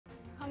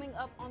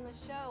Coming up on the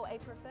show, a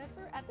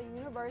professor at the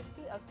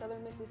University of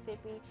Southern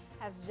Mississippi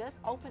has just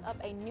opened up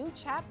a new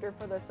chapter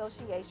for the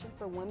Association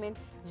for Women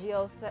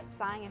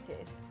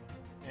Geoscientists.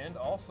 And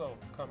also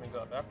coming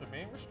up, after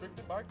being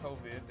restricted by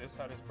COVID, this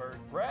Hattiesburg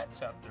grad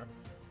chapter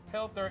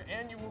held their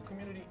annual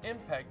Community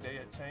Impact Day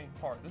at Chain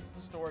Park. This is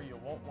a story you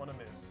won't want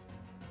to miss.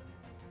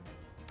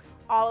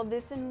 All of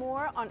this and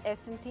more on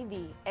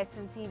SMTV.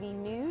 SMTV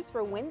News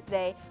for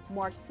Wednesday,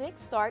 March 6th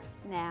starts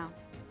now.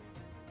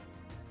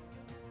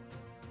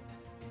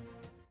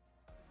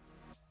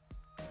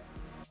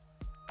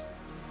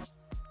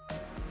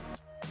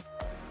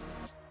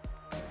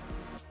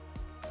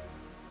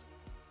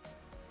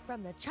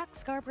 From the Chuck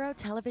Scarborough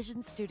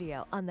Television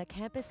Studio on the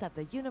campus of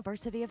the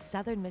University of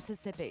Southern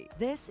Mississippi,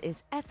 this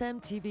is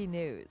SMTV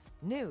News.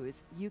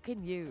 News you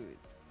can use.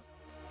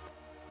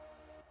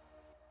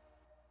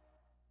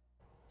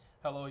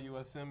 Hello,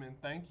 USM,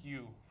 and thank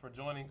you for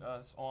joining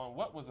us on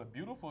what was a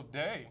beautiful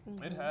day.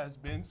 It has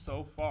been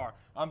so far.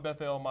 I'm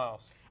Bethal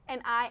Miles. And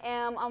I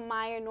am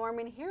Amaya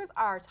Norman. Here's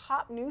our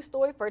top news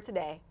story for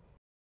today.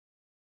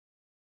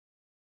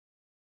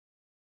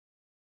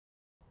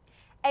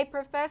 A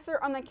professor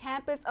on the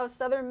campus of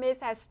Southern Miss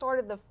has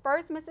started the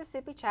first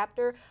Mississippi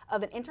chapter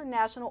of an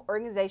international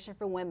organization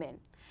for women.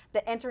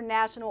 The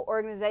international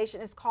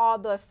organization is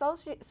called the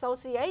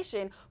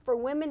Association for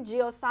Women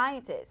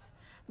Geoscientists.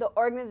 The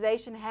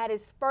organization had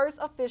its first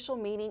official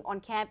meeting on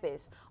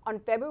campus on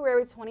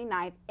February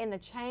 29th in the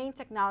Chain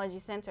Technology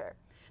Center.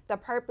 The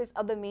purpose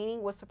of the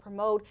meeting was to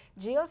promote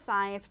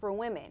geoscience for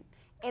women.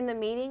 In the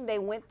meeting, they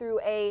went through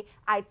an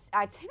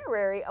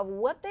itinerary of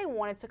what they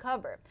wanted to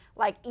cover,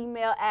 like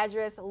email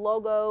address,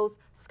 logos,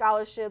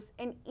 scholarships,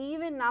 and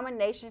even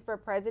nomination for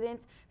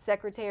presidents,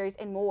 secretaries,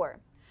 and more.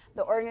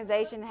 The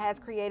organization has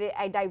created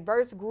a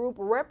diverse group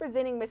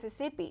representing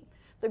Mississippi.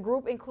 The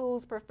group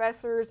includes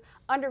professors,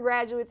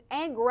 undergraduates,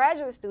 and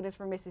graduate students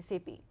from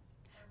Mississippi.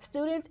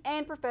 Students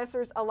and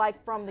professors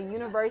alike from the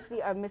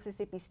University of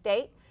Mississippi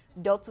State,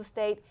 Delta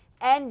State,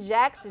 and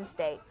Jackson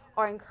State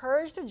are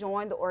encouraged to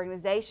join the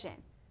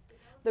organization.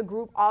 The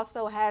group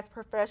also has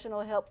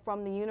professional help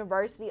from the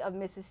University of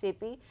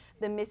Mississippi,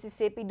 the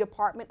Mississippi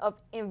Department of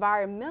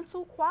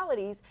Environmental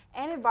Qualities,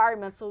 and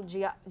environmental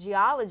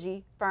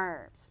geology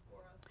firms.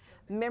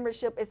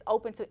 Membership is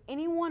open to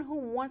anyone who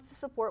wants to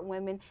support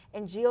women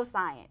in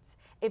geoscience.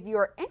 If you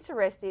are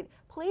interested,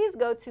 please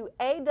go to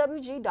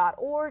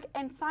awg.org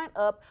and sign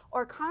up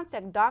or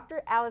contact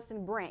Dr.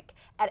 Allison Brink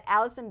at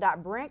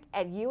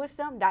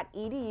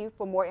allison.brink@usm.edu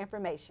for more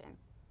information.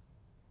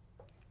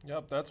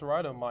 Yep, that's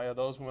right, Amaya.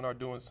 Those women are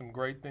doing some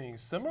great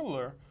things,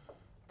 similar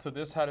to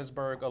this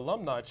Hattiesburg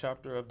alumni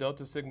chapter of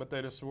Delta Sigma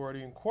Theta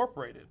Sorority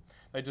Incorporated.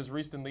 They just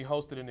recently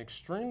hosted an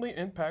extremely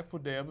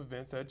impactful day of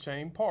events at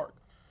Chain Park.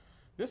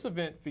 This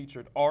event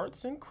featured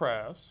arts and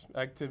crafts,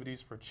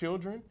 activities for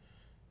children,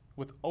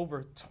 with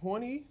over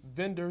 20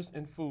 vendors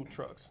and food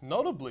trucks.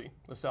 Notably,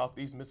 the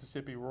Southeast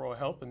Mississippi Rural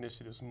Health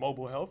Initiative's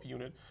Mobile Health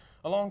Unit,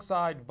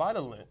 alongside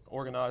Vitalent,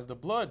 organized a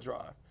blood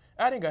drive,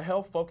 adding a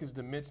health-focused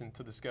dimension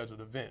to the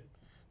scheduled event.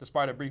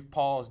 Despite a brief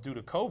pause due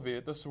to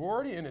COVID, the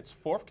sorority in its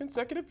fourth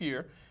consecutive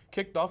year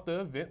kicked off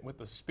the event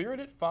with a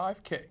spirited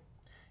 5K.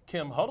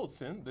 Kim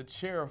Huddleston, the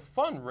chair of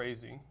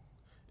fundraising,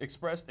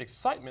 expressed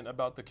excitement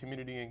about the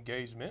community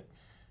engagement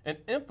and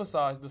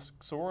emphasized the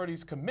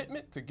sorority's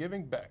commitment to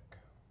giving back.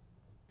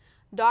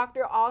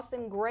 Dr.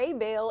 Austin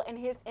Graybell and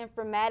his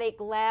informatic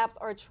labs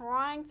are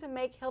trying to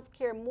make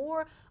healthcare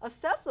more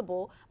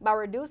accessible by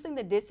reducing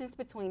the distance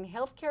between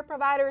healthcare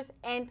providers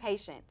and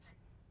patients.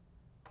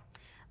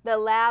 The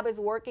lab is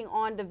working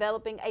on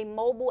developing a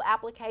mobile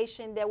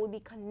application that will be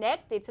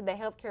connected to the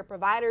healthcare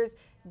provider's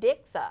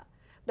DIXA,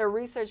 the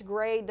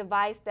research-grade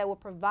device that will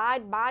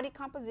provide body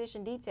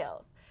composition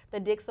details.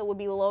 The DIXA will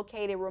be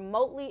located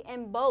remotely,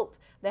 and both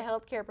the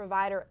healthcare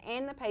provider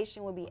and the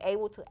patient will be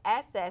able to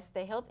access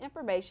the health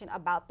information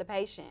about the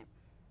patient.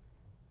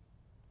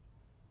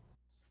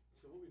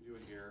 So what we're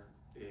doing here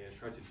is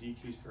try to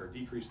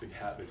decrease the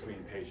gap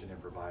between patient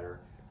and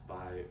provider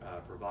by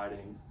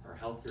providing our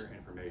healthcare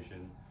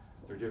information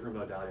through different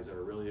modalities that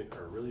are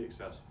really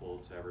accessible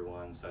to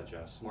everyone, such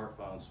as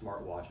smartphones,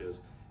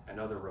 smartwatches, and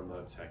other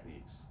remote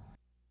techniques.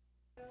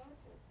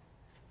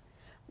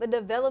 The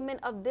development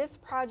of this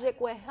project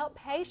will help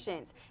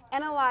patients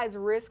analyze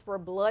risk for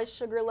blood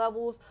sugar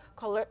levels,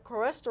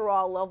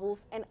 cholesterol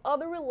levels, and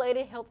other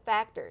related health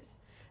factors.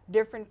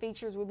 Different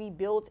features will be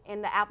built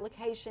in the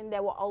application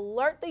that will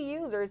alert the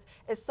users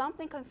if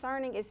something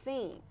concerning is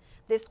seen.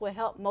 This will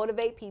help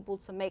motivate people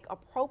to make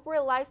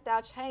appropriate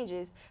lifestyle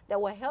changes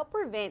that will help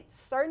prevent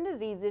certain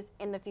diseases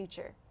in the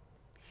future.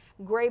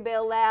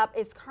 Graybell Lab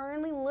is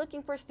currently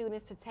looking for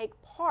students to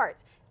take part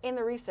in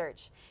the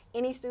research.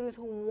 Any students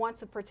who want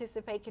to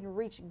participate can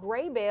reach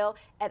Graybell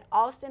at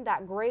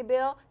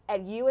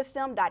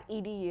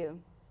austin.graybell@usm.edu.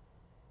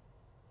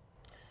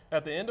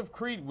 At the end of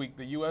Creed Week,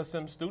 the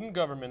USM Student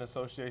Government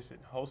Association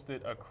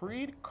hosted a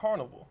Creed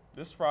Carnival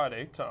this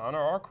Friday to honor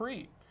our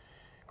Creed.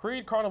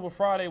 Creed Carnival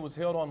Friday was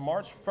held on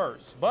March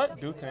 1st,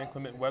 but due to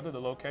inclement weather, the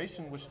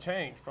location was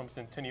changed from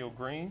Centennial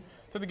Green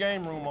to the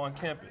game room on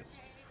campus.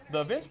 The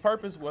event's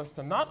purpose was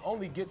to not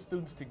only get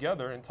students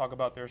together and talk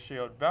about their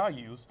shared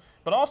values,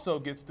 but also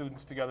get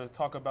students together to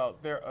talk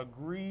about their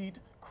agreed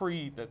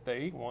creed that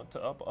they want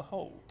to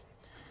uphold.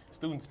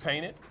 Students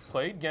painted,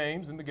 played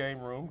games in the game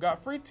room,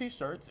 got free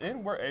t-shirts,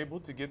 and were able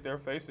to get their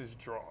faces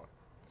drawn.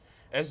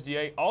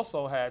 SGA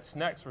also had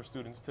snacks for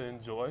students to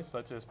enjoy,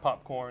 such as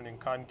popcorn and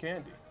cotton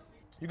candy.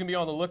 You can be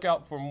on the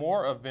lookout for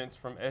more events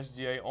from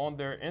SGA on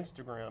their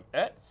Instagram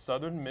at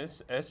Southern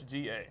Miss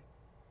SGA.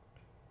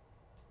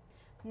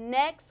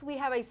 Next, we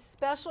have a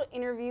special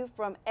interview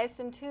from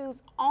SM2's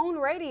own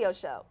radio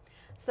show,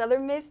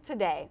 Southern Miss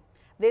Today.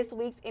 This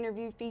week's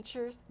interview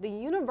features the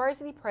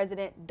university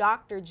president,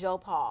 Dr. Joe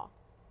Paul.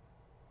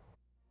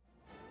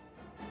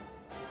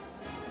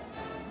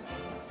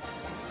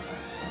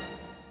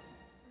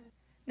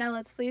 Now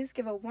let's please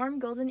give a warm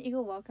Golden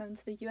Eagle welcome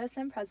to the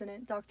USM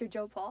president, Dr.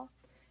 Joe Paul.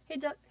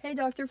 Hey,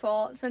 Dr.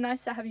 Paul, so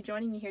nice to have you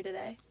joining me here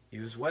today.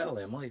 You as well,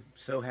 Emily.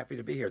 So happy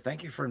to be here.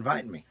 Thank you for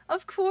inviting me.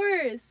 Of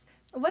course.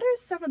 What are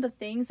some of the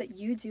things that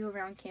you do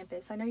around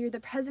campus? I know you're the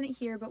president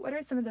here, but what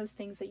are some of those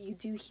things that you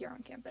do here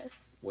on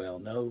campus? Well,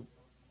 no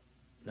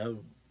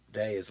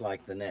day is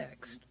like the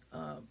next.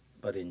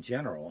 But in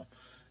general,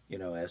 you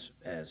know, as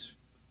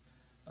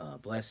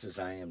blessed as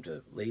I am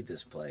to lead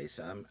this place,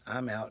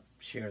 I'm out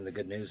sharing the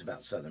good news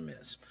about Southern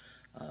Miss,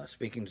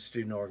 speaking to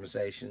student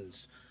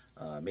organizations,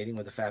 meeting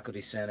with the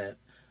faculty senate,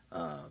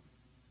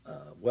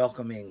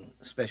 welcoming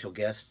special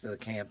guests to the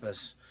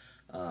campus,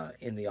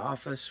 in the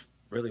office,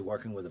 really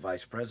working with the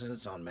vice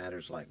presidents on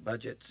matters like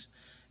budgets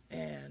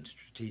and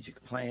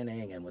strategic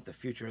planning and what the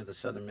future of the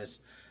Southern Miss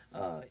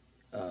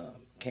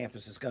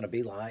campus is going to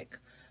be like.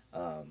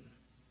 A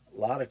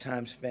lot of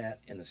time spent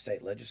in the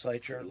state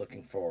legislature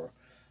looking for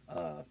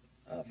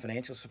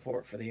financial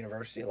support for the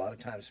university, a lot of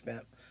time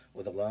spent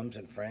with alums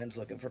and friends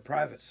looking for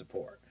private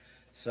support.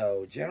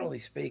 So generally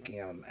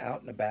speaking, I'm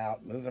out and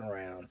about, moving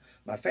around.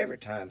 My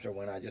favorite times are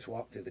when I just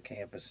walk through the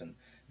campus and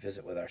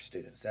visit with our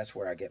students. That's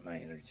where I get my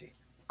energy.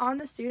 On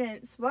the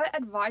students, what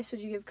advice would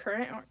you give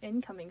current or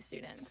incoming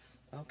students?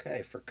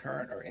 Okay, for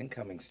current or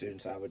incoming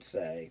students, I would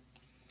say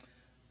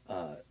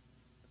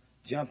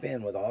jump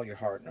in with all your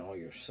heart and all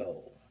your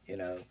soul. You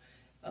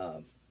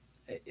know,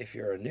 if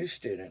you're a new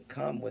student,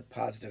 come with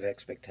positive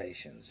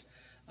expectations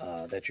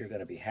that you're going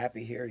to be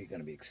happy here, you're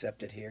going to be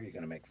accepted here, you're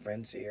going to make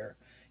friends here,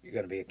 you're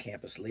going to be a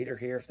campus leader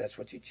here if that's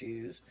what you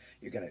choose,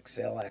 you're going to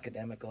excel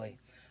academically.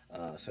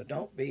 So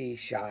don't be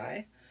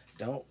shy,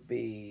 don't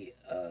be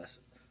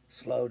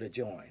slow to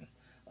join.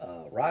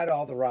 Ride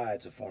all the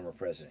rides, a former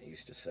president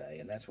used to say,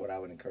 and that's what I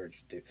would encourage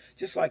you to do.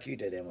 Just like you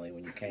did, Emily,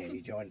 when you came.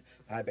 You joined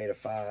Pi Beta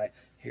Phi.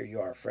 Here you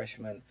are, a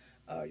freshman.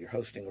 You're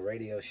hosting a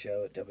radio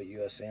show at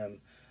WUSM,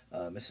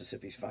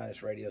 Mississippi's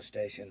finest radio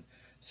station.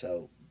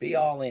 So be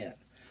all in.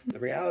 The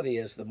reality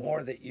is the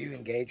more that you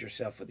engage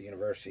yourself with the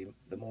university,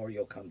 the more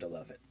you'll come to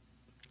love it.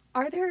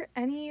 Are there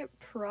any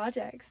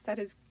projects that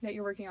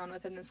you're working on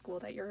within the school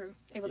that you're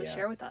able to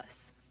share with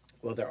us?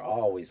 Well, there are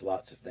always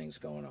lots of things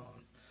going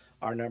on.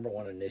 Our number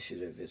one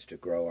initiative is to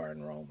grow our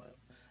enrollment.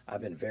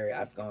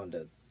 I've gone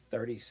to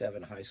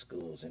 37 high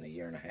schools in a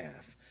year and a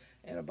half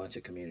and a bunch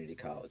of community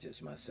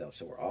colleges myself.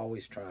 So we're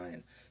always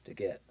trying to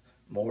get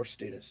more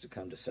students to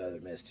come to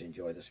Southern Miss to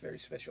enjoy this very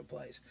special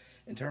place.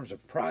 In terms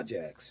of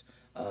projects,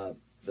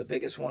 the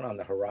biggest one on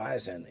the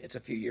horizon, it's a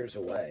few years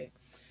away,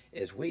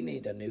 is we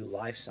need a new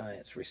life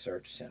science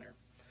research center.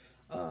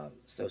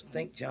 So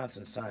think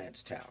Johnson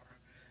Science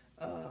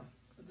Tower.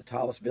 The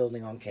tallest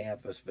building on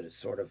campus, but it's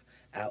sort of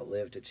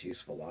outlived its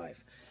useful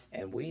life.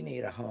 And we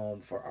need a home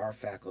for our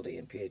faculty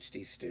and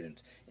PhD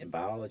students in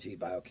biology,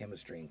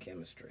 biochemistry, and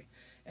chemistry.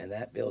 And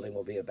that building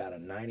will be about a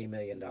 $90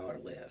 million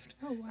lift.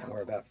 Oh, wow. And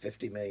we're about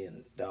 $50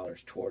 million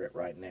toward it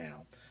right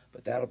now.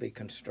 But that'll be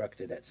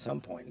constructed at some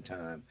point in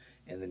time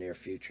in the near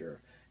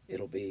future.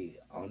 It'll be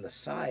on the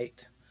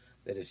site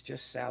that is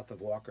just south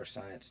of Walker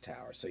Science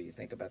Tower. So you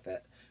think about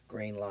that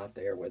green lot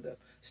there where the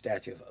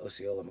statue of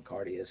Osceola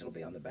McCarty is, it'll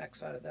be on the back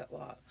side of that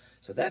lot.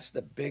 So that's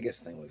the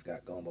biggest thing we've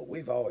got going, but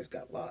we've always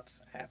got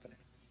lots happening.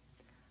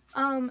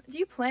 Do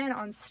you plan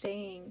on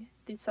staying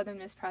the Southern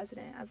Miss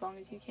president as long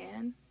as you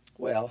can?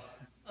 Well,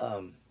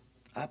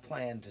 I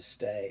plan to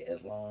stay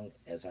as long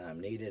as I'm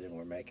needed and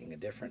we're making a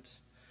difference.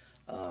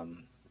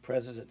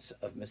 Presidents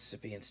of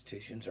Mississippi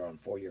institutions are on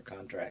 4-year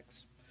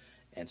contracts,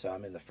 and so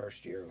I'm in the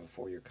first year of a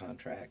 4-year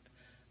contract.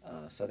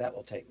 So that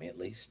will take me at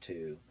least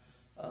to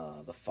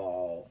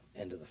the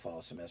end of the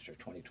fall semester of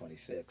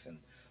 2026, and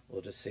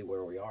we'll just see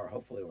where we are.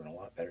 Hopefully we're in a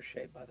lot better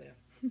shape by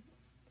then.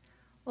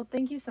 Well,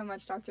 thank you so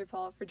much, Dr.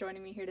 Paul, for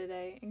joining me here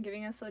today and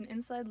giving us an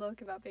inside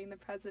look about being the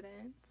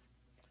president.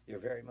 You're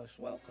very most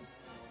welcome.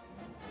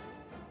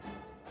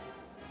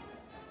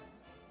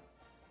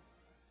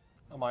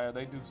 Amaya,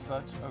 they do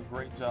such a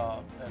great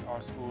job at our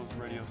school's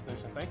radio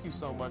station. Thank you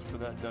so much for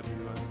that,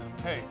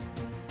 WUSM. Hey,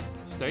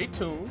 stay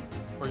tuned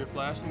for your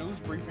flash news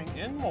briefing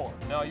and more.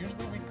 Now,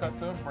 usually we cut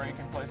to a break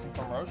and play some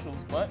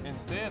commercials, but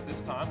instead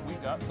this time we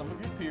got some of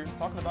your peers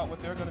talking about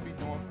what they're going to be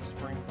doing for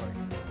spring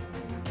break.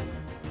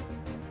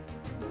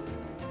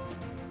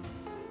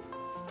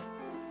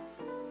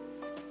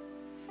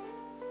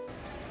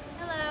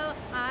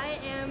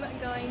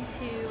 going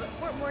to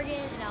Fort Morgan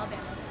in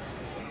Alabama.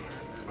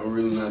 I'm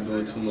really not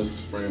doing too much for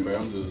spring break.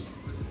 I'm just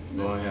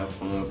going to have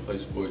fun, play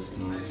sports, you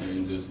know what I'm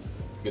saying, just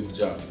get the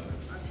job done.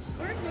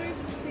 We're going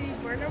to see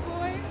Burner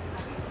Boy,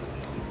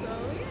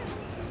 so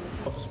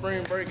yeah. For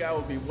spring break, I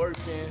will be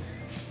working,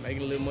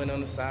 making a little money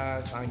on the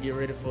side, trying to get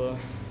ready for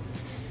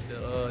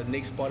the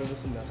next part of the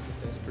semester.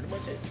 That's pretty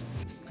much it.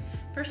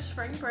 For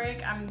spring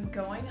break, I'm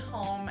going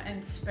home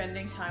and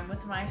spending time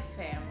with my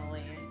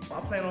family. I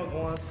plan on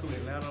going to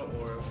Atlanta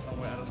or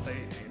somewhere out of state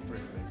and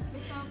Brooklyn.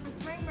 So for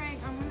spring break,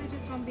 I'm really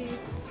just going to be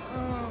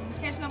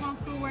catching up on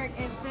schoolwork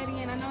and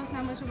studying. I know it's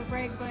not much of a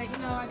break, but you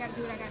know, I got to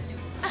do what I got to do.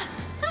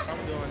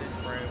 I'm doing this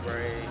spring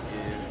break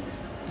is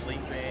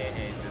sleeping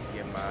and just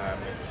get my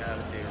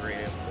mentality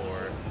ready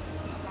for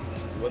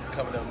what's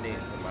coming up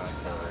next in my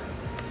story.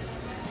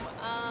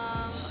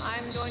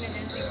 I'm going to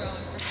Disney World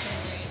for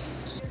spring break.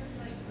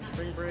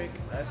 Spring break,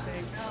 I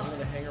think I'm going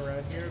to hang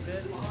around here a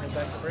bit and head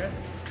back to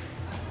Brandon.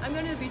 I'm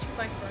going to the beach with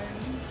my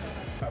friends.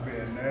 I've been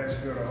in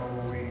Nashville the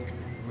whole week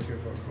looking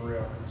for career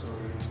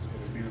opportunities in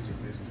the music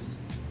business.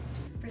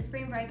 For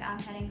spring break, I'm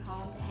heading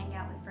home to hang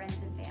out with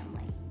friends and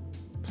family.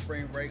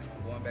 Spring break,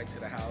 I'm going back to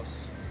the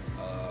house,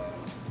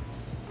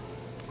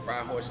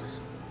 ride horses,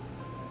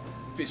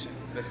 fishing.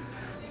 That's it.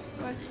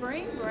 For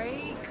spring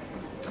break,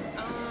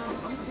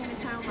 I'm spending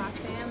time with my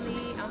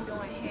family. I'm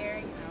doing hair,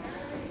 and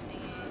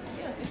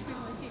yeah, that's pretty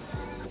much it.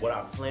 What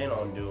I plan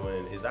on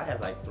doing is I have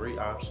like 3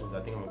 options.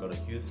 I think I'm gonna go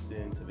to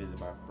Houston to visit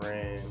my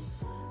friend.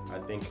 I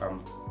think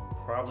I'm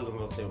probably gonna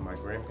go stay with my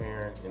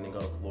grandparents and then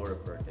go to Florida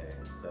for a day.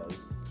 So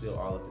it's still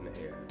all up in the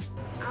air.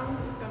 I'm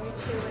just gonna be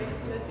chilling,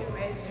 nothing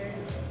major.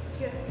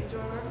 Yeah,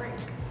 enjoy my break.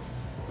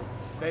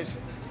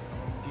 Basically,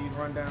 give you the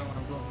rundown what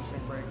I'm doing for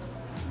spring break.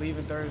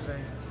 Leaving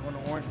Thursday, going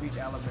to Orange Beach,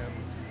 Alabama.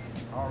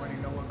 I already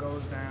know what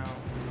goes down.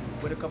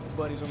 With a couple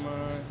buddies of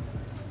mine,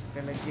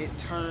 finna get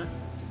turned.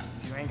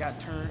 If you ain't got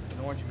turned in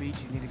Orange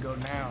Beach, you need to go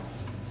now.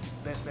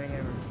 Best thing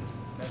ever.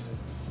 That's it.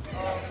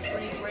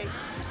 Spring break,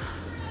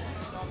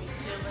 just gonna be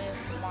chilling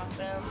with my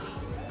family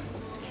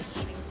and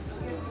eating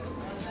food.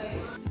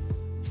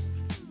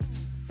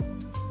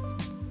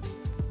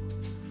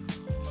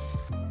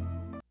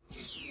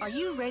 Are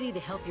you ready to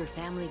help your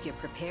family get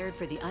prepared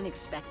for the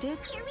unexpected?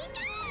 Here we go!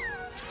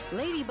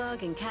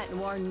 Ladybug and Cat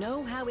Noir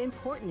know how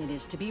important it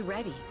is to be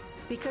ready,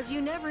 because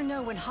you never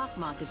know when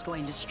Hawkmoth is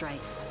going to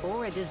strike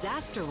or a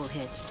disaster will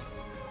hit.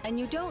 And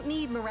you don't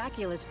need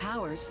miraculous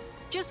powers.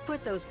 Just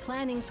put those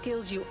planning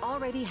skills you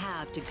already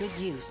have to good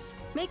use.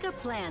 Make a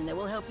plan that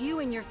will help you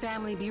and your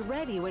family be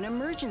ready when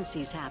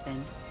emergencies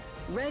happen.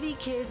 Ready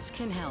Kids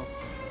can help.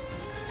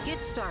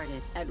 Get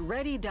started at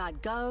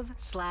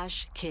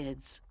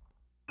ready.gov/kids.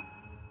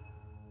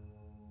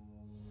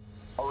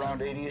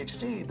 Around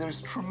ADHD, there's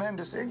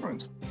tremendous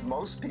ignorance.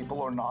 Most people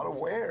are not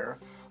aware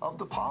of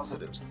the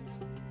positives.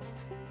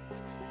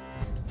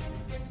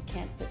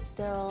 Can't sit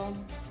still,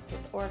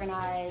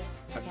 disorganized,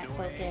 can't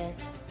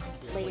focus,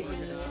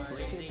 lazy,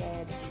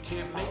 stupid. You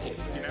can't make it.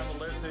 You never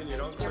listen, you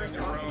don't sing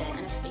your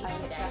own.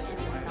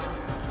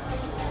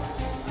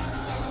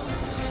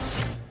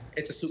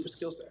 It's a super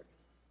skill set.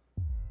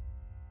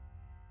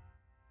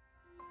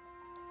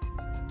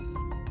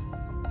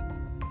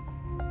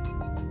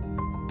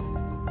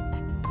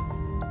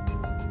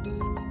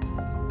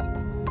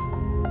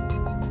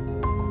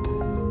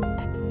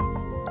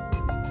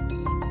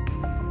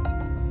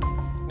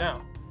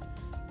 Now,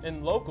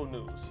 in local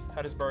news,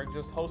 Hattiesburg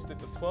just hosted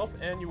the 12th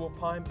annual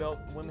Pine Belt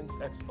Women's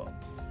Expo.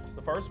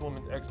 The first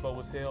Women's Expo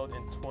was held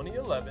in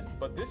 2011,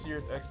 but this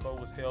year's expo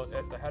was held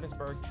at the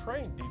Hattiesburg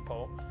Train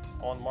Depot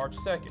on March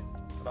 2nd.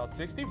 About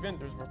 60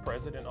 vendors were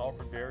present and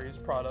offered various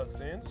products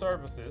and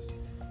services,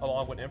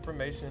 along with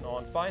information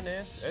on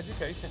finance,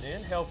 education,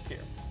 and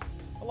healthcare,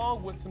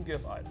 along with some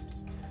gift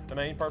items. The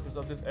main purpose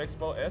of this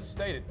expo, as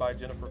stated by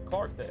Jennifer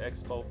Clark, the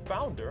expo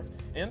founder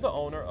and the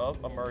owner of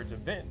Emerge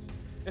Events,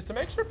 is to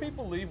make sure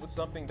people leave with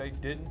something they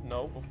didn't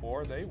know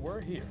before they were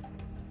here.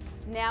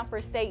 Now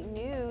for state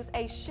news,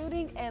 a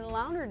shooting in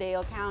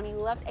Lauderdale County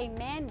left a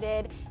man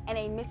dead and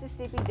a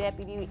Mississippi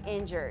deputy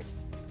injured.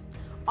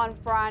 On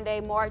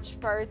Friday, March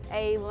 1st,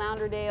 a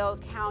Lauderdale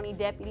County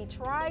deputy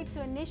tried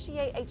to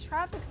initiate a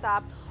traffic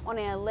stop on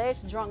an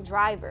alleged drunk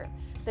driver.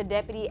 The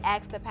deputy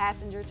asked the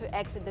passenger to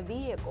exit the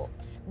vehicle.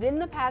 Then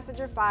the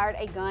passenger fired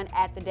a gun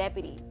at the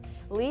deputy,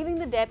 leaving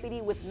the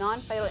deputy with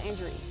non-fatal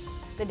injuries.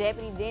 The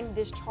deputy then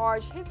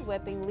discharged his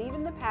weapon,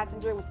 leaving the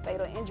passenger with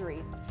fatal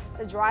injuries.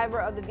 The driver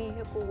of the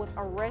vehicle was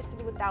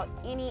arrested without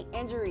any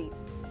injuries.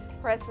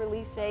 Press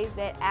release says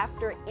that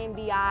after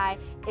NBI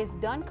is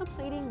done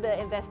completing the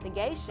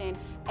investigation,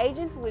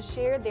 agents will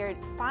share their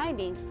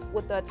findings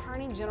with the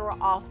Attorney General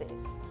office.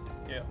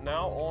 Yeah,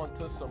 now on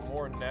to some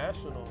more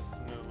national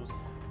news.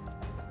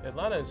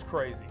 Atlanta is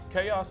crazy.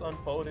 Chaos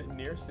unfolded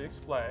near Six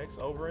Flags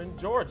over in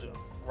Georgia,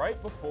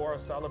 right before a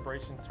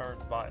celebration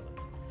turned violent,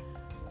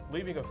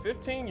 leaving a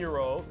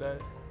 15-year-old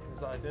that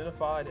is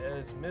identified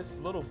as Miss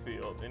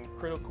Littlefield in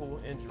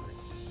critical injury.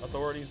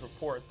 Authorities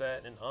report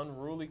that an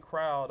unruly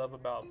crowd of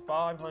about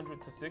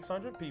 500 to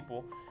 600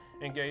 people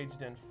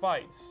engaged in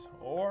fights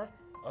or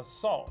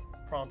assault,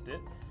 prompted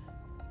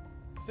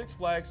Six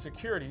Flags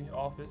security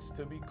office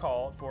to be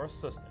called for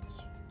assistance.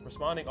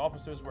 Responding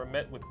officers were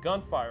met with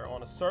gunfire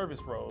on a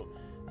service road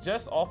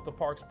just off the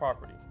park's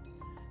property.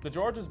 The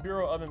Georgia's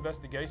Bureau of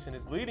Investigation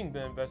is leading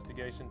the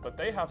investigation, but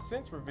they have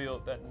since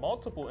revealed that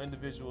multiple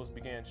individuals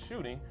began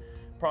shooting,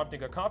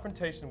 prompting a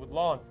confrontation with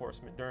law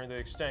enforcement during the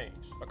exchange.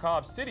 A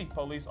Cobb City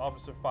police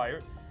officer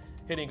fired,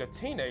 hitting a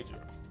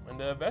teenager, and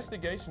the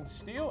investigation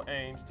still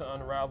aims to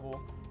unravel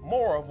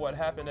more of what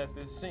happened at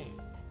this scene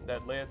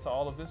that led to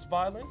all of this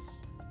violence.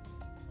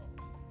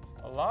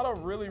 A lot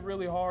of really,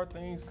 really hard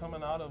things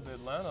coming out of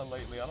Atlanta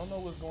lately. I don't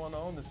know what's going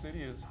on. The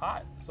city is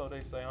hot, so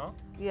they say, huh?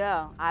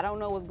 Yeah, I don't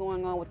know what's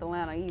going on with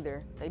Atlanta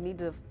either. They need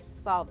to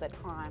solve that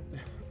crime.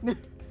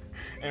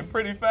 And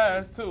pretty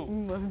fast, too.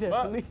 Most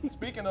definitely. But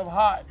speaking of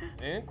hot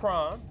and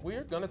crime,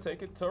 we're going to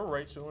take it to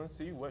Rachel and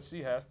see what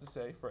she has to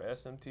say for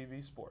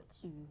SMTV Sports.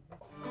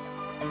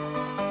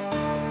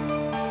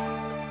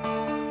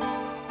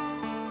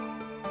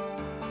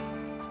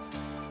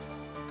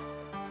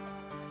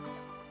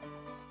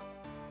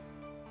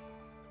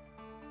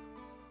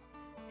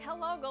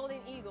 Hello, Golden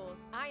Eagles.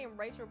 I am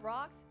Rachel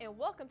Brox, and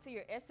welcome to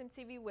your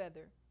SMTV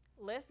weather.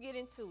 Let's get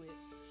into it.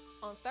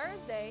 On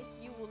Thursday,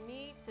 you will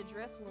need to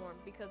dress warm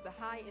because the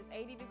high is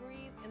 80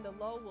 degrees and the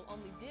low will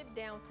only dip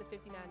down to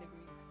 59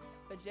 degrees.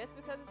 But just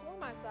because it's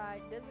warm outside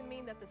doesn't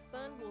mean that the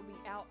sun will be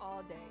out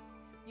all day.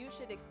 You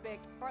should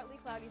expect partly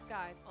cloudy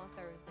skies on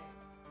Thursday.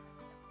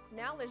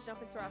 Now let's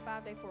jump into our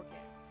 5-day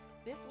forecast.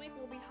 This week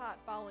will be hot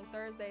following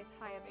Thursday's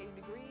high of 80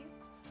 degrees.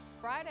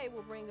 Friday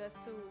will bring us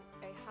to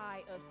a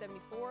high of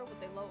 74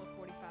 with a low of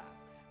 45.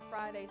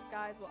 Friday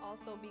skies will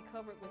also be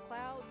covered with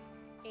clouds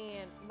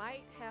and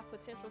might have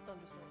potential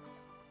thunderstorms.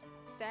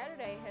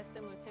 Saturday has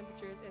similar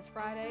temperatures as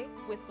Friday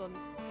with a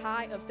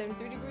high of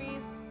 73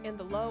 degrees and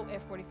the low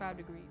at 45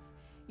 degrees.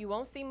 You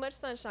won't see much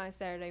sunshine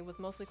Saturday with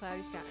mostly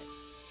cloudy skies.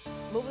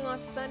 Moving on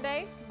to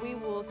Sunday, we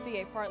will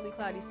see a partly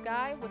cloudy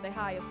sky with a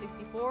high of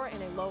 64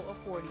 and a low of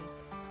 40.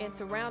 And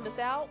to round us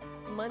out,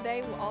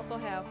 Monday will also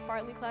have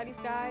partly cloudy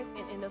skies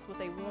and end us with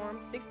a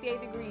warm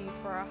 68 degrees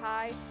for our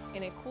high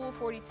and a cool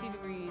 42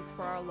 degrees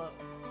for our low.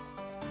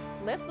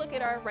 Let's look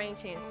at our rain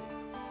chances.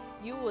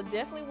 You will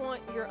definitely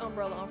want your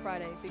umbrella on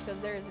Friday because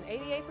there is an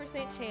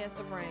 88% chance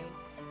of rain.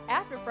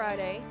 After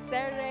Friday,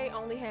 Saturday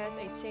only has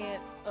a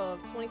chance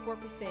of 24%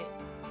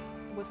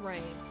 with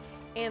rain.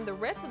 And the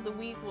rest of the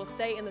week will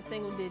stay in the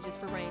single digits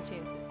for rain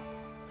chances.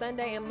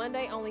 Sunday and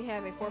Monday only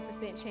have a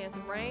 4% chance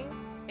of rain.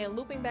 And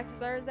looping back to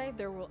Thursday,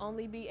 there will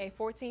only be a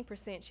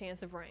 14%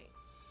 chance of rain.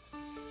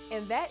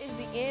 And that is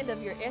the end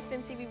of your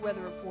SMTV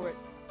weather report.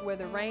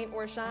 Whether rain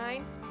or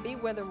shine, be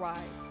weather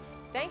wise.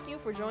 Thank you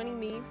for joining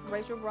me,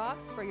 Rachel Brox,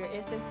 for your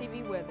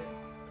SMTV weather.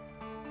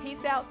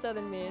 Peace out,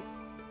 Southern Miss.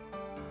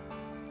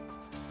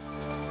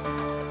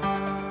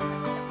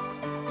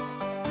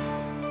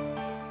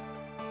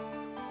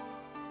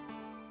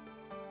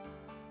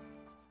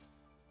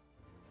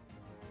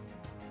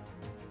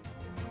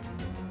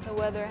 The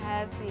weather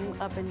has seemed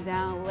up and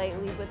down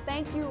lately, but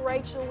thank you,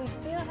 Rachel. We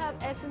still have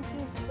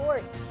SM2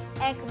 Sports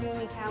and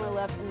community talent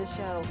left in the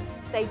show.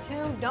 Stay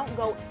tuned. Don't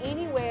go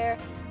anywhere.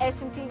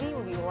 SMTV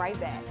will be right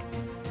back.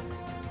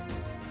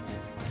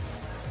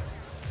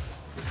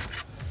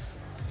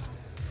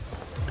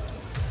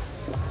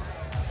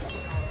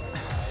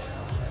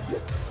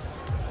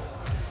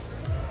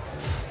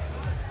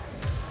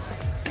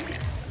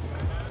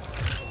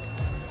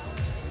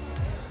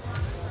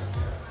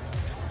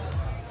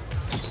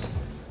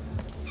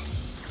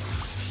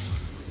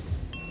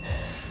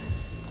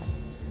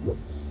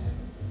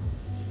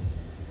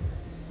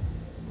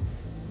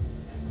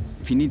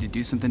 If you need to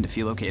do something to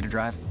feel okay to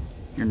drive,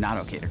 you're not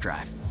okay to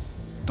drive.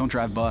 Don't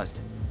drive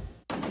buzzed.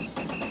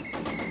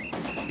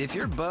 If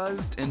you're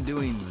buzzed and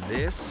doing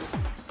this,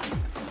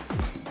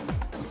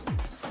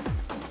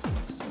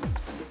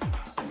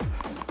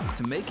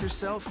 to make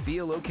yourself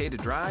feel okay to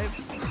drive,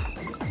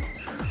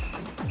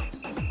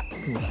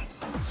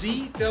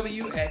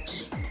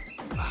 ZWX.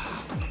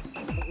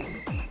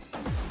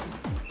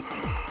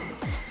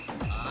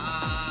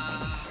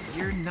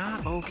 You're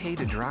not okay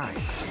to drive.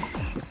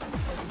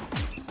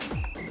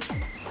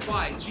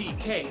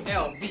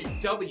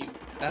 YGKLVW.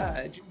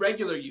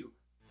 Regular you.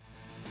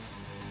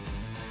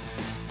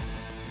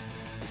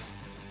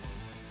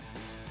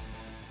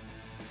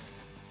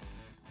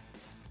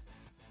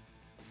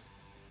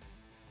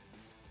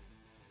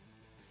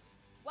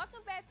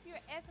 Welcome back to your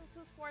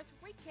SM2 Sports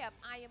Recap.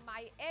 I am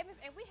Amaya, and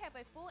we have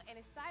a full and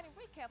exciting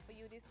recap for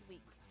you this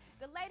week.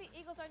 The Lady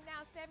Eagles are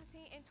now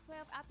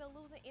 17-12 after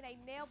losing in a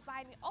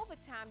nail-biting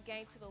overtime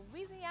game to the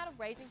Louisiana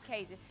Raging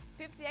Cajun,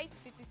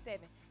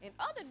 58-57. In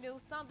other news,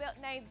 Sunbelt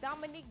named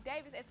Dominique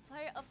Davis as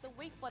Player of the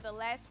Week for the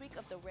last week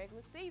of the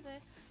regular season.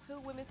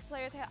 2 women's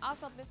players have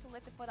also been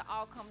selected for the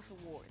All-Conference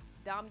Awards.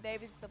 Dom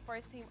Davis is the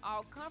first-team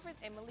All-Conference,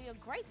 and Malia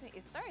Grayson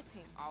is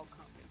third-team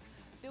All-Conference.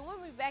 The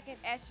women will be back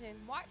in action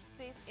March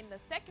 6th in the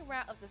second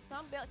round of the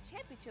Sunbelt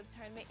Championship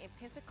Tournament in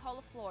Pensacola,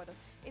 Florida.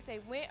 It's a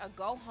win or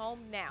go home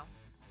now.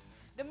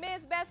 The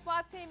men's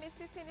basketball team is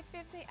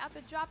 16-15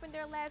 after dropping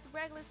their last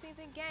regular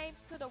season game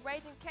to the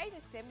Raging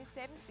Cajuns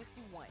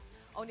 77-61.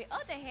 On the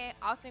other hand,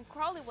 Austin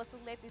Crowley was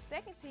selected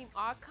second team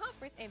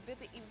all-conference, and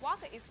Billy E.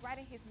 Walker is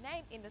writing his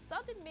name in the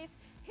Southern Miss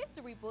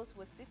history books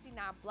with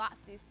 69 blocks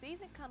this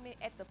season, coming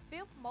at the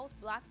 5th most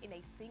blocks in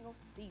a single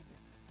season.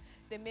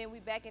 The men will be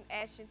back in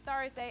action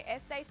Thursday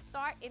as they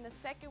start in the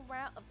second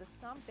round of the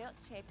Sun Belt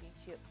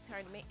Championship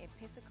tournament in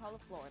Pensacola,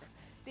 Florida.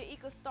 The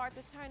Eagles start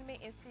the tournament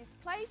in 6th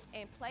place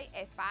and play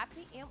at 5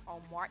 p.m.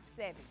 on March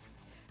 7th.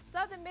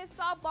 Southern Miss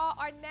softball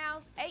are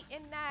now 8-9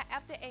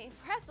 after an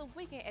impressive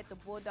weekend at the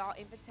Bulldog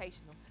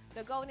Invitational.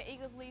 The Golden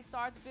Eagles lead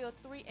Starkville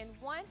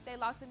 3-1. They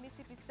lost to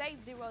Mississippi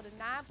State 0-9,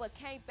 but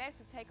came back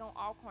to take on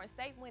Alcorn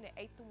State, winning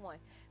 8-1.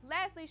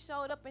 Lastly,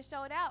 showed up and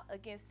showed out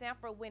against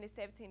Sanford, winning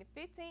 17-15.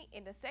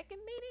 In the second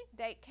meeting,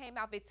 they came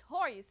out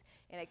victorious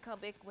in a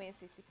comeback win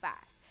 65.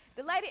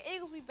 The Lady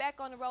Eagles will be back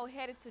on the road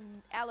headed to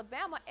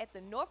Alabama at the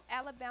North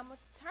Alabama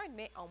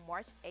Tournament on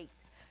March 8th.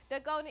 The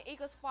Golden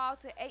Eagles fall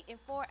to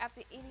 8-4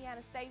 after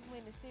Indiana State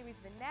win the series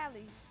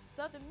finale.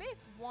 Southern Miss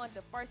won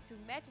the first 2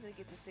 matches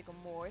against the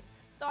Sycamores.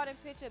 Starting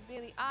pitcher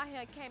Billy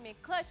Ahern came in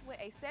clutch with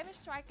a 7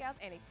 strikeouts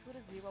and a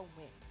 2-0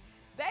 win.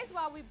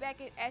 Baseball will be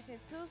back in action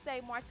Tuesday,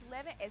 March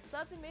 11th as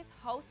Southern Miss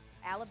hosts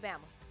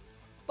Alabama.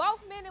 Both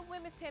men and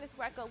women's tennis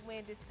record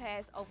win this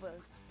past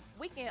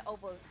weekend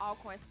over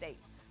Alcorn State.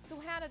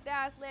 Hannah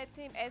Dye's led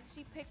team as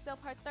she picked up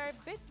her 3rd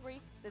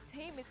victory. The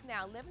team is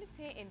now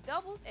 11-10 in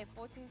doubles and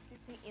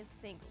 14-16 in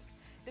singles.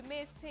 The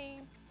men's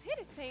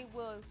tennis team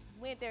will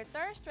win their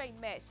 3rd straight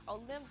match.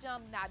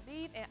 Olimjum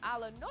Nadeev and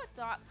Ala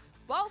Northrop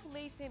both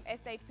lead team as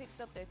they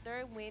picked up their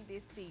 3rd win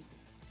this season.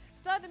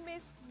 Southern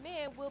Miss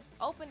men will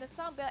open the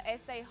Sun Belt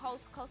as they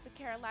host Coastal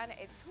Carolina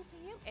at 2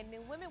 p.m. and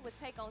then women will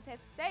take on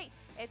Texas State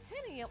at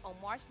 10 a.m. on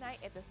March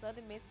 9th at the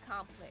Southern Miss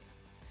Complex.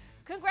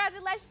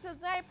 Congratulations to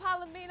Zay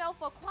Palomino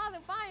for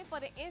qualifying for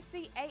the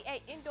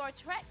NCAA indoor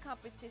track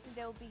competition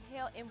that will be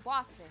held in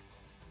Boston.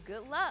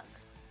 Good luck.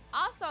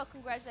 Also,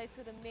 congratulations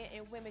to the men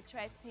and women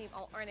track team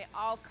on earning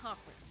all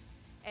conference.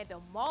 And the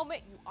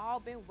moment you all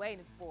been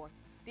waiting for,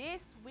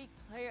 this week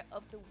player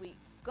of the week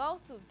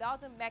goes to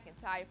Dalton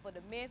McIntyre for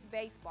the men's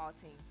baseball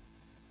team.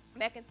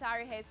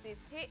 McIntyre had 6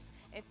 hits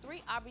and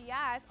 3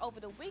 RBIs over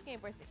the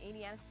weekend versus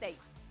Indiana State.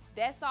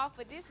 That's all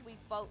for this week,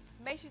 folks.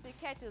 Make sure to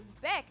catch us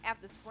back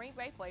after spring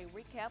break for a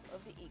recap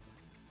of the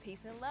Eagles.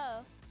 Peace and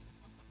love.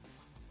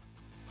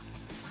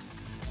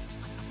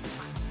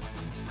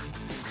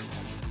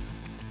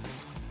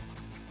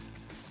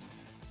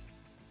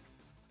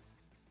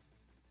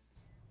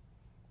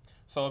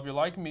 So if you're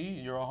like me,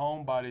 you're a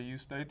homebody, you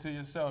stay to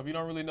yourself. You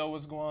don't really know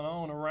what's going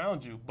on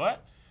around you.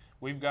 But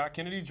we've got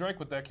Kennedy Drake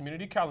with that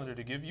community calendar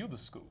to give you the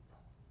scoop.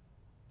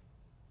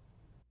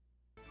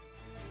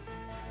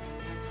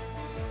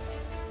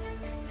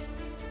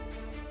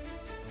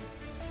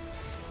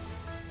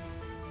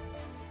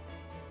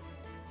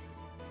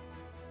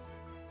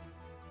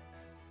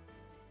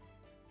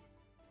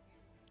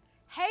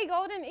 Hey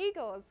Golden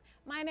Eagles!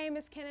 My name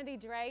is Kennedy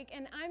Drake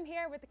and I'm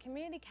here with the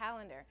Community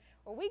Calendar,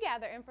 where we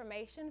gather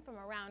information from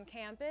around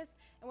campus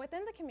and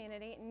within the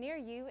community near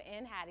you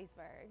in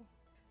Hattiesburg.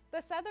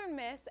 The Southern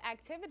Miss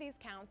Activities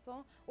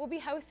Council will be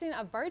hosting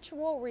a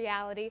virtual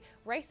reality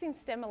racing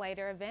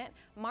stimulator event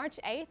March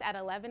 8th at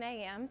 11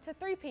 a.m. to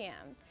 3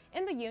 p.m.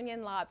 in the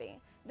Union Lobby.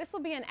 This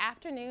will be an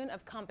afternoon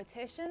of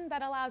competition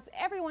that allows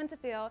everyone to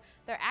feel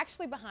they're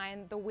actually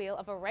behind the wheel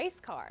of a race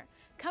car.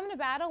 Come to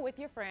battle with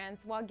your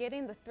friends while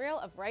getting the thrill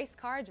of race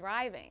car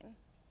driving.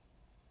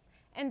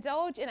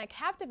 Indulge in a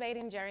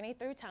captivating journey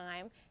through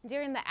time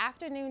during the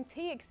afternoon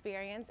tea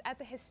experience at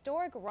the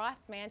historic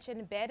Ross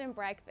Mansion Bed and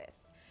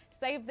Breakfast.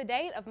 Save the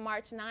date of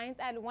March 9th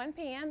at 1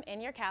 p.m. in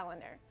your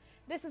calendar.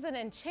 This is an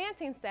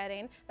enchanting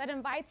setting that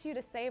invites you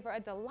to savor a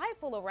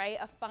delightful array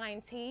of fine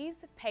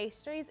teas,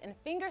 pastries, and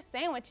finger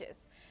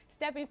sandwiches.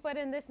 Stepping foot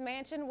in this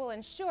mansion will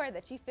ensure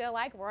that you feel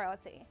like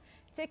royalty.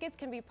 Tickets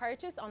can be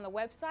purchased on the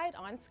website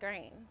on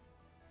screen.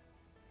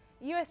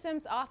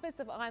 USM's Office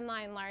of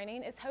Online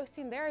Learning is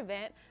hosting their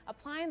event,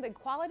 Applying the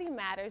Quality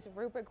Matters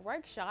rubric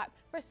workshop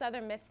for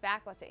Southern Miss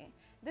faculty.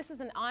 This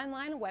is an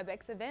online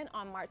WebEx event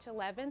on March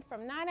 11th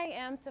from 9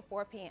 a.m. to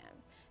 4 p.m.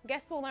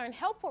 Guests will learn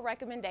helpful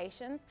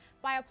recommendations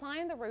by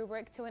applying the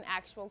rubric to an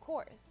actual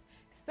course.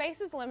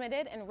 Space is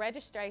limited and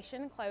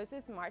registration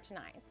closes March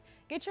 9th.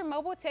 Get your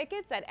mobile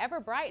tickets at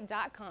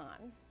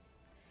everbright.com.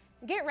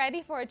 Get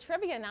ready for a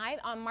trivia night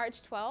on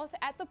March 12th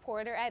at the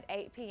Porter at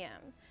 8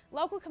 p.m.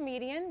 Local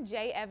comedian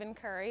J. Evan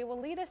Curry will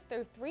lead us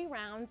through 3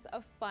 rounds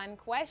of fun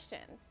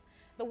questions.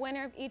 The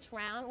winner of each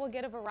round will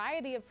get a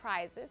variety of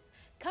prizes.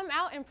 Come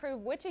out and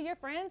prove which of your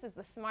friends is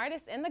the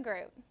smartest in the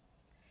group.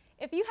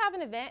 If you have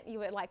an event you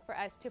would like for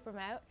us to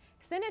promote,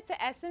 send it to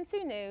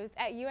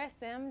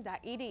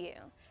sm2news@usm.edu.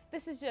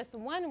 This is just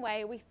one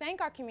way we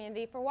thank our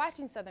community for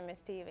watching Southern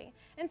Miss TV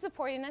and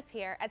supporting us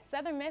here at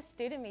Southern Miss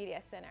Student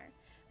Media Center.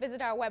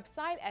 Visit our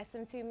website,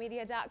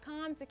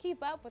 sm2media.com, to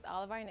keep up with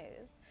all of our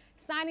news.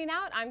 Signing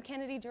out, I'm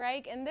Kennedy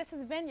Drake, and this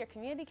has been your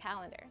Community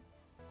Calendar.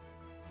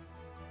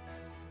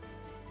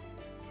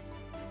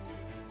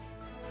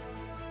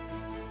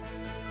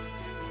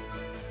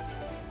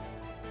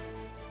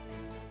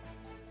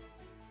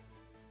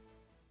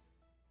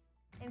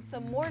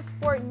 into more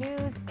sport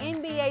news,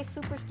 NBA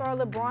superstar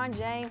LeBron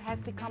James has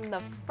become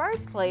the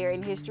first player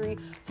in history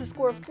to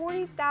score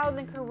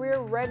 40,000 career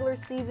regular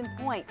season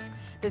points.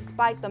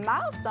 Despite the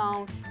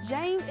milestone,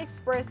 James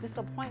expressed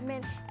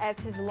disappointment as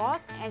his Los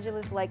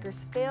Angeles Lakers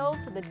fell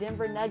to the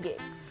Denver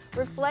Nuggets.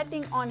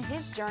 Reflecting on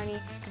his journey,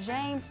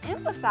 James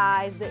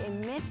emphasized the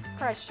immense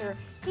pressure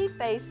he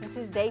faced since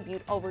his debut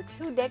over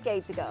 2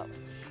 decades ago.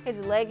 His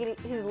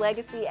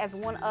legacy as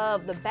one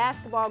of the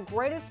basketball's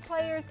greatest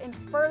players is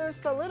further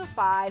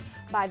solidified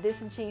by this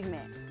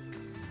achievement.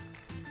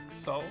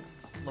 So,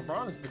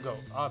 LeBron is the GOAT,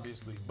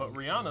 obviously, but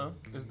Rihanna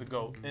is the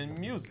GOAT in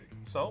music.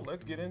 So,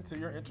 let's get into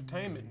your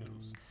entertainment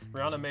news.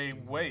 Rihanna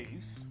made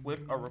waves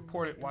with a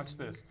reported, watch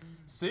this,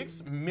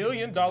 $6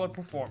 million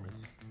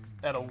performance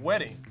at a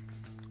wedding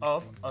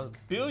of a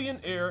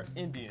billionaire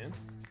Indian,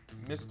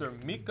 Mr.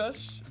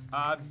 Mikesh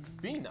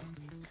Abhina.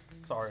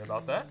 Sorry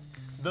about that.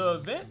 The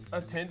event,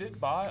 attended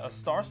by a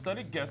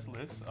star-studded guest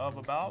list of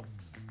about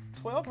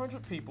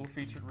 1,200 people,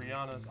 featured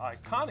Rihanna's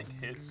iconic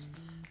hits,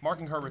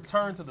 marking her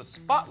return to the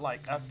spotlight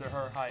after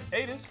her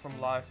hiatus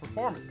from live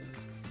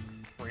performances.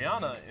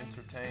 Rihanna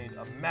entertained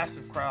a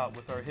massive crowd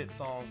with her hit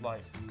songs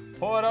like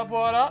Pour It Up,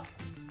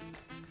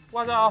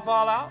 Watch Out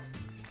Fall Out,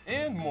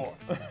 and more.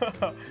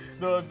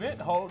 The event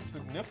holds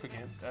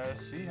significance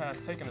as she has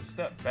taken a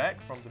step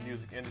back from the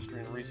music industry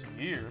in recent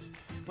years,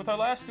 with her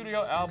last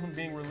studio album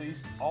being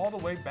released all the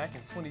way back in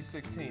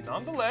 2016.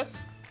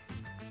 Nonetheless,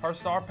 her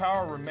star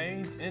power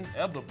remains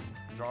inevitable,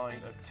 drawing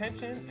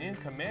attention and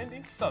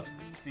commanding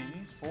substance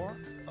fees for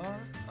her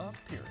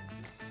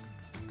appearances.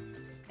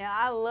 Now,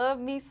 I love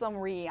me some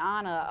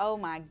Rihanna. Oh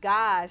my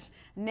gosh.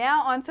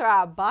 Now onto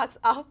our box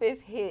office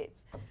hits.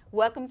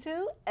 Welcome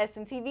to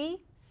SMTV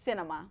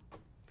Cinema.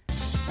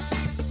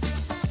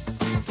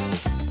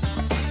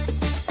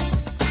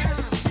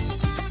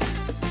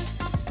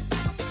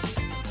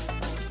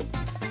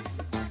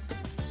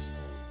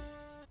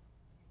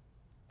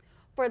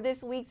 For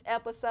this week's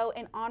episode,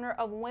 in honor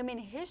of Women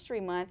History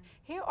Month,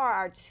 here are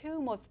our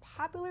 2 most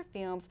popular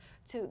films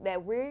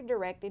that were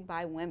directed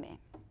by women.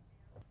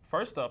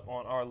 First up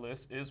on our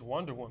list is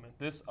Wonder Woman.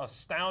 This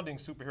astounding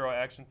superhero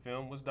action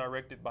film was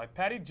directed by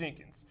Patty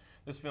Jenkins.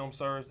 This film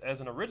serves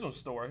as an original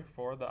story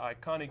for the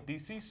iconic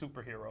DC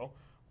superhero,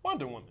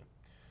 Wonder Woman.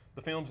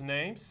 The film's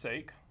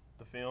namesake,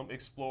 the film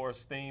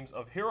explores themes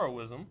of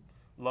heroism,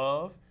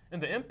 love,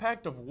 and the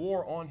impact of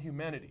war on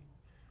humanity.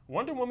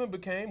 Wonder Woman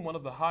became one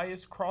of the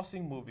highest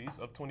crossing movies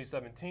of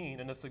 2017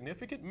 and a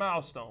significant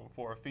milestone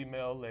for a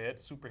female-led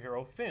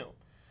superhero film.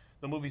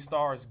 The movie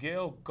stars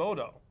Gal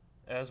Gadot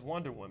as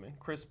Wonder Woman,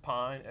 Chris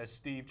Pine as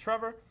Steve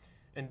Trevor,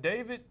 and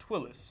David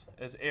Twillis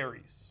as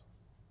Ares.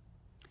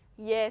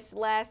 Yes,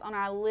 last on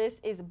our list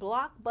is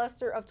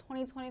blockbuster of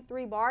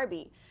 2023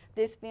 Barbie.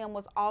 This film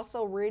was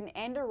also written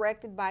and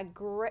directed by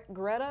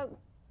Greta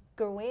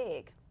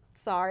Gerwig.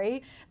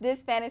 This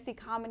fantasy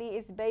comedy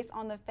is based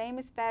on the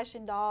famous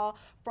fashion doll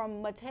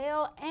from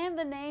Mattel and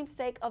the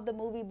namesake of the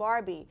movie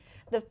Barbie.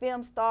 The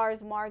film stars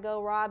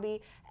Margot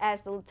Robbie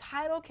as the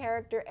title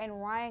character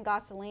and Ryan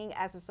Gosling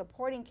as the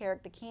supporting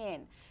character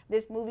Ken.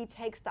 This movie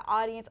takes the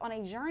audience on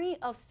a journey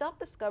of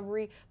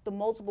self-discovery, the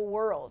multiple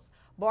worlds.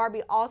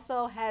 Barbie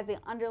also has an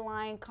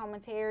underlying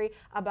commentary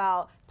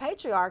about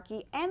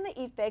patriarchy and the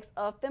effects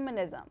of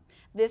feminism.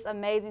 This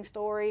amazing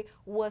story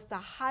was the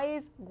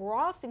highest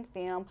grossing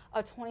film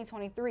of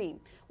 2023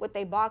 with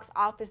a box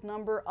office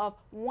number of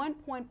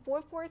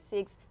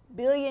 $1.446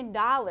 billion.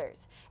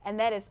 And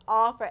that is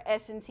all for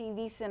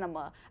SMTV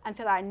Cinema.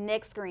 Until our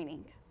next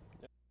screening.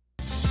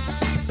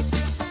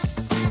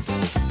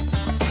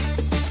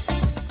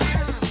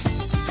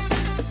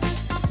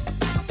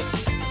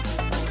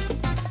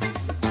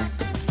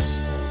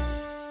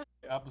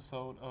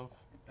 Episode of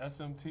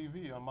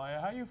SMTV. Amaya,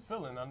 how you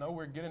feeling? I know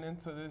we're getting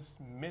into this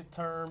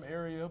midterm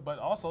area, but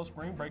also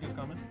spring break is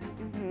coming.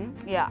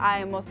 Yeah, I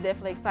am most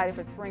definitely excited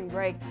for spring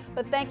break.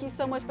 But thank you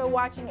so much for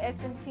watching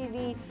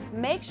SMTV.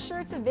 Make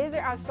sure to visit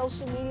our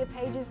social media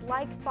pages,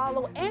 like,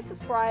 follow, and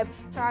subscribe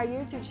to our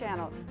YouTube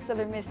channel,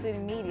 Southern Miss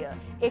Student Media.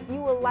 If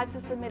you would like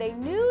to submit a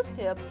news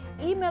tip,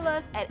 email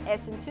us at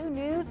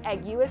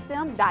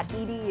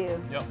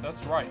sm2news@usm.edu. Yep,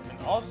 that's right.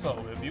 And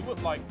also, if you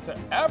would like to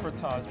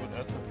advertise with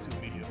SM2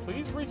 Media,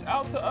 please reach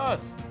out to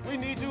us. We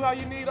need you how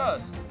you need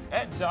us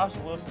at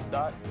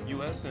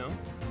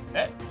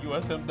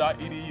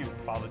joshwilson.usm@usm.edu.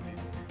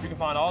 Apologies. You can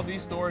find all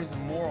these stories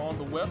and more on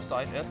the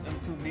website,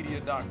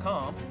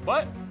 sm2media.com.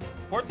 But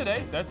for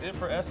today, that's it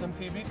for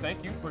SMTV.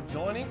 Thank you for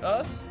joining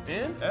us.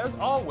 And as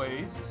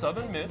always,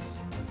 Southern Miss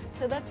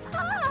to the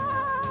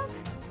top.